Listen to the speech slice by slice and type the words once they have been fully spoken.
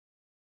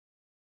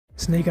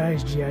Snake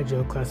Eyes G.I.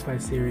 Joe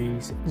Classified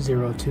Series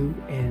 02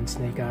 and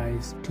Snake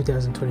Eyes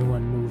 2021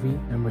 movie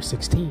number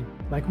 16.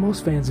 Like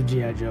most fans of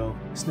G.I. Joe,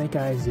 Snake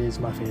Eyes is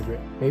my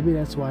favorite. Maybe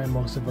that's why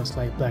most of us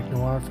like Black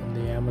Noir from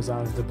the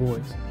Amazon's The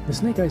Boys. The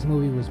Snake Eyes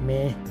movie was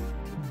meh.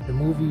 The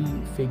movie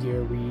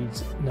figure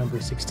reads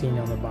number 16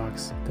 on the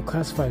box. The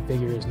classified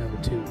figure is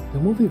number 2. The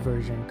movie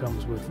version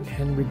comes with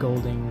Henry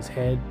Golding's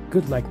head,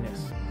 good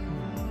likeness.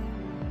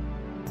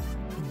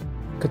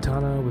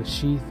 Katana with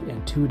sheath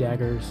and 2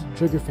 daggers,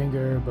 trigger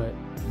finger but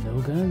no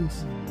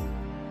guns.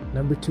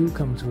 Number 2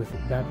 comes with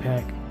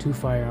backpack, 2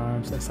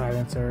 firearms, a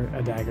silencer,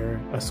 a dagger,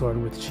 a sword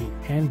with sheath.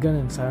 Handgun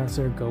and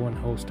silencer go in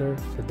holster.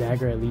 The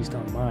dagger, at least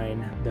on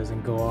mine,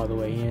 doesn't go all the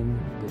way in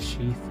the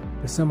sheath.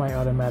 The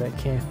semi-automatic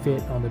can't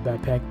fit on the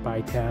backpack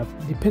by tab.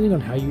 Depending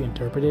on how you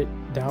interpret it,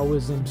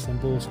 Taoism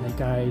symbol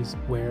Snake Eyes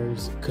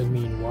wears could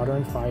mean water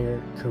and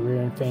fire,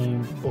 career and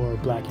fame, or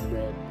black and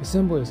red. The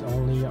symbol is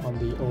only on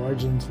the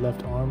Origins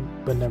left arm,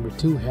 but number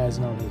 2 has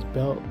it on his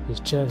belt, his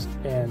chest,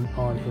 and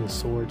on his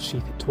sword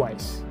sheath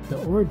twice.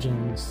 The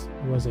Origins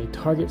was a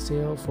Target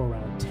sale for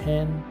around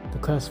 10. The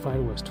classified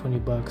was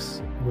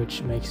 $20,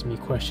 which makes me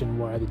question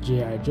why the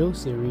G.I. Joe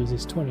series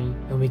is 20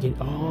 and we get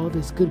all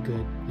this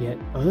good, yet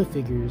other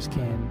figures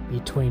can be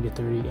 20 to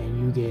 30 and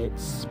you get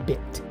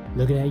spit.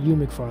 Looking at you,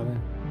 McFarlane.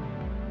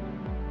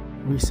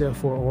 Resale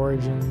for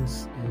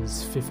Origins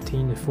is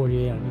 15 to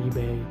 48 on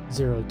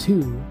eBay,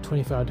 02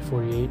 25 to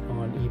 48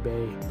 on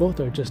eBay. Both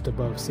are just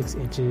above 6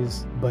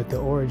 inches, but the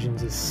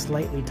Origins is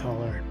slightly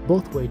taller.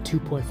 Both weigh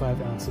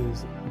 2.5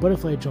 ounces.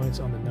 Butterfly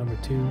joints on the number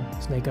 2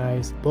 Snake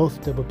Eyes,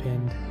 both double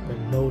pinned, but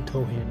no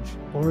toe hinge.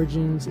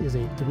 Origins is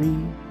a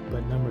 3,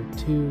 but number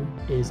 2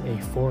 is a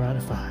 4 out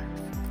of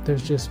 5.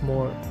 There's just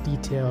more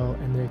detail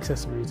and the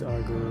accessories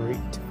are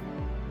great.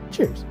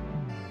 Cheers!